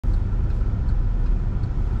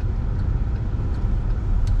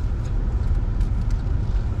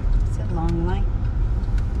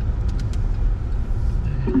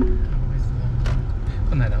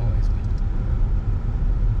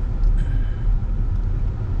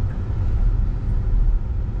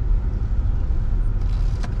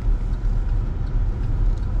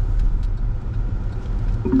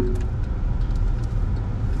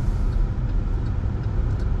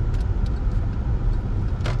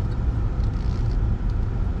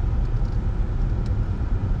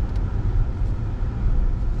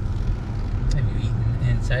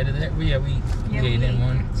side of there? We ate in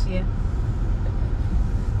one. Yeah.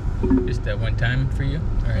 Just that one time for you?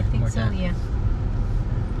 Or I think more so, time? yeah.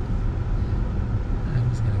 I'm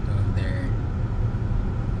just gonna go there.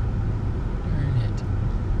 Darn it.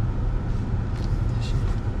 This shit.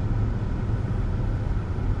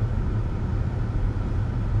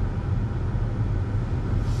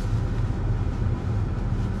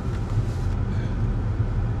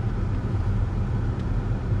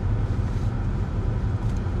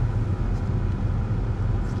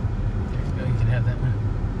 There you go, you can have that one.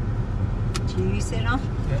 Do you sit on?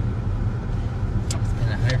 Yep. Spent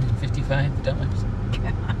 $155.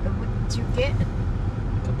 What did you get? A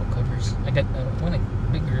couple covers. I got one a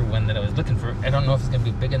bigger one that I was looking for. I don't know if it's gonna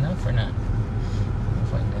be big enough or not. We'll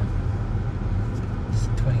find out. It's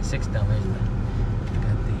 $26, but I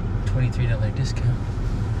got the $23 discount.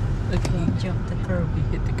 Look at You you. jumped the curb. You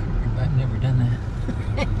hit the curb. I've never done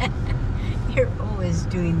that. You're always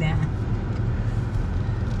doing that.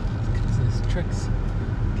 Because those trucks.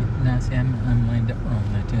 Now see, I'm lined up wrong.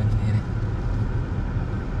 I too. Hit it.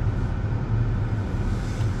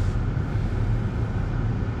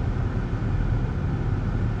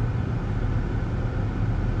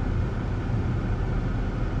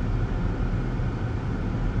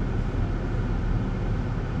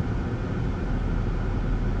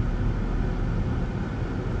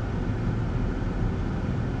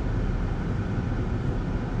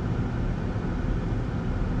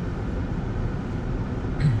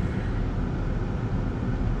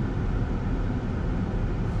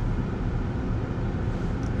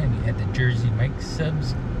 Had the Jersey Mike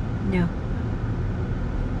subs. No.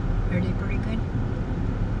 Are they pretty good?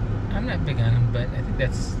 I'm not big on them, but I think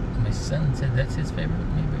that's my son said that's his favorite,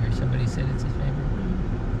 maybe, or somebody said it's his favorite.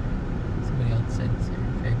 Somebody else said it's their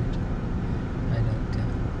favorite. I don't.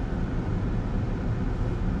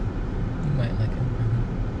 You might like them.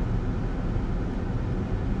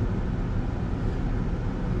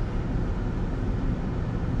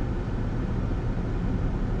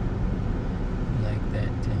 Like that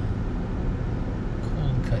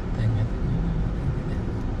cold cut thing. I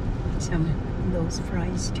think. Some of those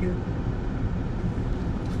fries too.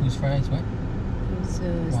 Whose fries? What?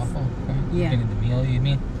 Those Waffle? Fries? Yeah. Getting the meal, you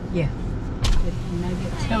mean? Yeah. With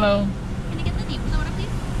nuggets. Hello. Can I get the name of the order, please?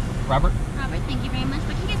 Robert? Robert, thank you very much.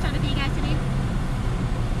 What can I get started for you guys today?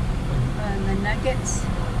 The nuggets.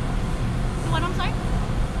 What, I'm sorry?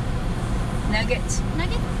 Nuggets.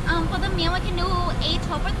 Nuggets? For the meal, I can do 8,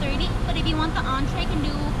 12, or 30. But if you want the entree, I can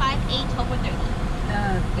do 5, 8, 12, or 30.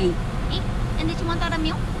 8. 8? And did you want that a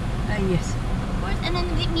meal? Yes. Of course. And then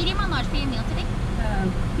the medium or large for your meal today?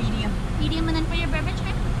 Medium. Medium, and then for your beverage,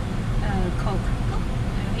 ma'am? Coke. Coke.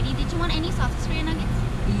 Alrighty. Did you want any sauces for your nuggets?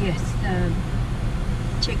 Yes.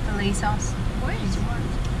 Chick-fil-A sauce. Of course. Did you want?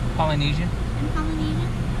 Polynesian? And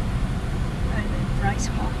Polynesian. Rice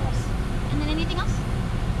waffles. And then anything else?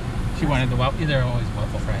 She wanted the waffle. They're always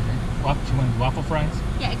waffle fries, right? She wanted waffle fries?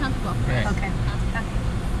 Yeah, it comes with waffle. Right. Okay.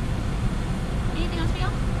 Anything else for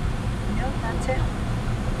y'all? No, that's it.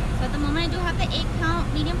 So at the moment, I do have the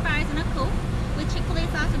 8-count medium fries and a Coke with Chick-fil-A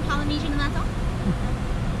sauce and Polynesian, and that's all.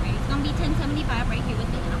 Alright, it's gonna be $10.75 right here with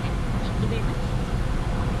me. Okay, thank you very much.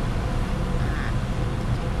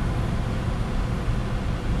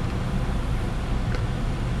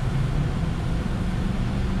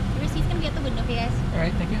 Your receipt's gonna be at the window for you guys. All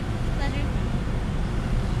right, thank you. Pleasure.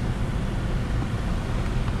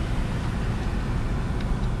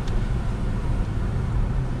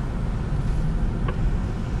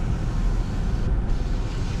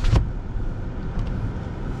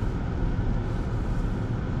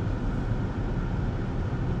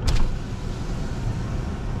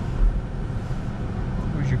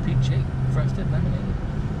 Where's your peach shake? Frosted lemonade?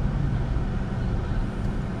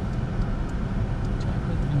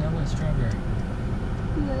 Chocolate, vanilla, strawberry.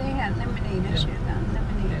 Well, they had lemonade. I Yeah. should have gotten They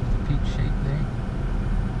lemonade. have the peach shake there.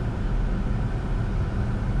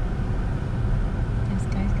 This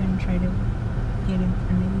guy's gonna try to get in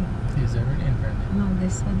front of you. He's already in front of me. No,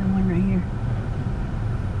 this other one right here.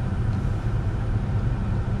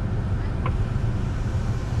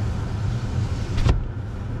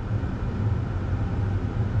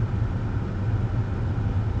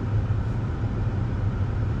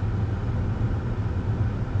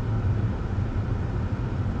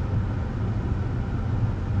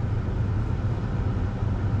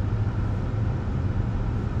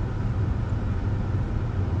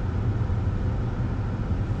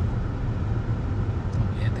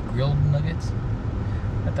 We had the grilled nuggets.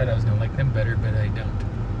 I thought I was gonna like them better, but I don't.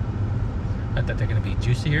 I thought they're gonna be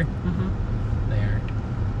juicier. They aren't.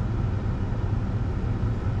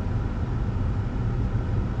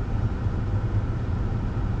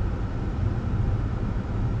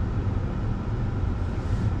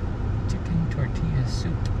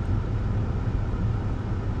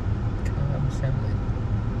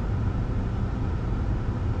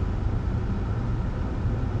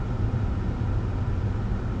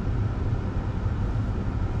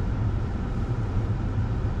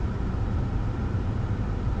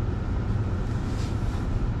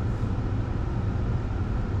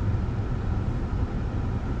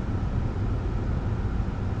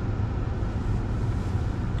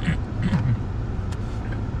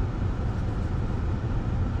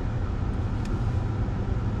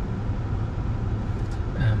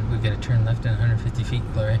 You gotta turn left in 150 feet,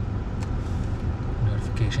 Gloria.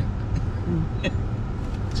 Notification.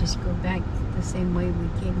 Just go back the same way we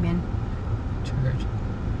came in. Charge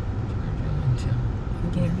until.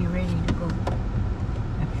 Okay, be ready to go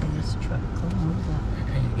after this truck moves up.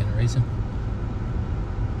 Are you gonna race him?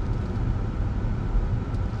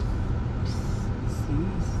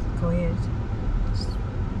 Go ahead.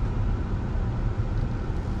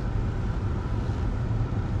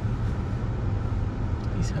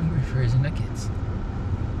 He's hungry for his nuggets.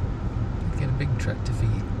 He's got a big truck to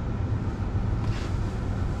feed.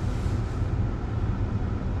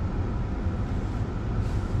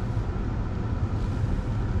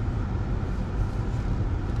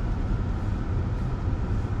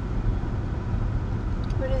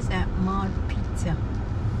 What is that? Mod Pizza.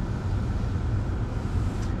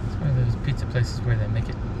 It's one of those pizza places where they make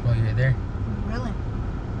it while you're there. Really?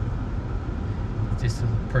 It's just a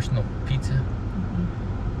little personal pizza. Mm-hmm.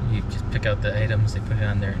 You just pick out the items, they put it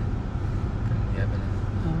on there and put it in the oven,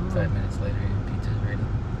 and 5 minutes later your pizza's ready.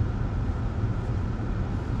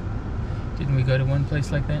 Didn't we go to one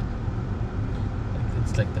place like that? Like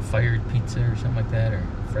it's like the fired pizza or something like that, or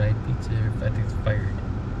fried pizza, or I think it's fired.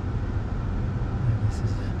 Yeah, this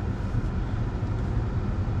is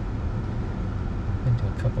been to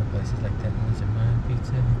a couple places like that. There's a Mod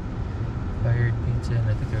Pizza, fired pizza, and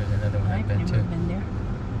I think there was another one I've been to. never been there.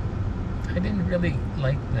 I didn't really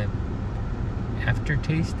like the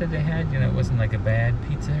aftertaste that they had. You know, it wasn't like a bad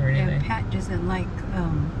pizza or anything. And Pat doesn't like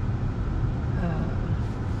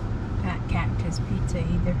Pat Cactus Pizza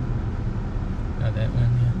either. Oh, that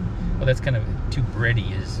one, yeah. Well, that's kind of too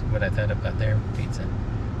bready is what I thought about their pizza.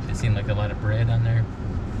 It seemed like a lot of bread on their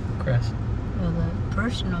crust. Well, the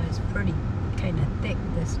personal is pretty kind of thick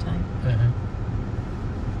this time. Uh-huh.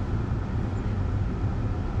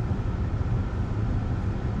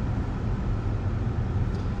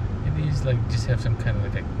 These like just have some kind of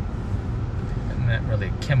like a, not really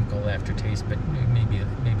a chemical aftertaste, but maybe a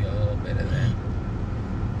little bit of that.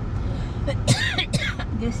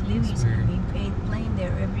 This Lily's gonna be playing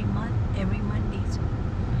there every Mondays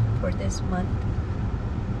for this month.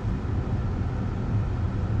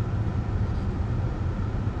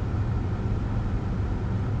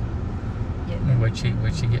 And what'd she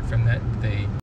get from that?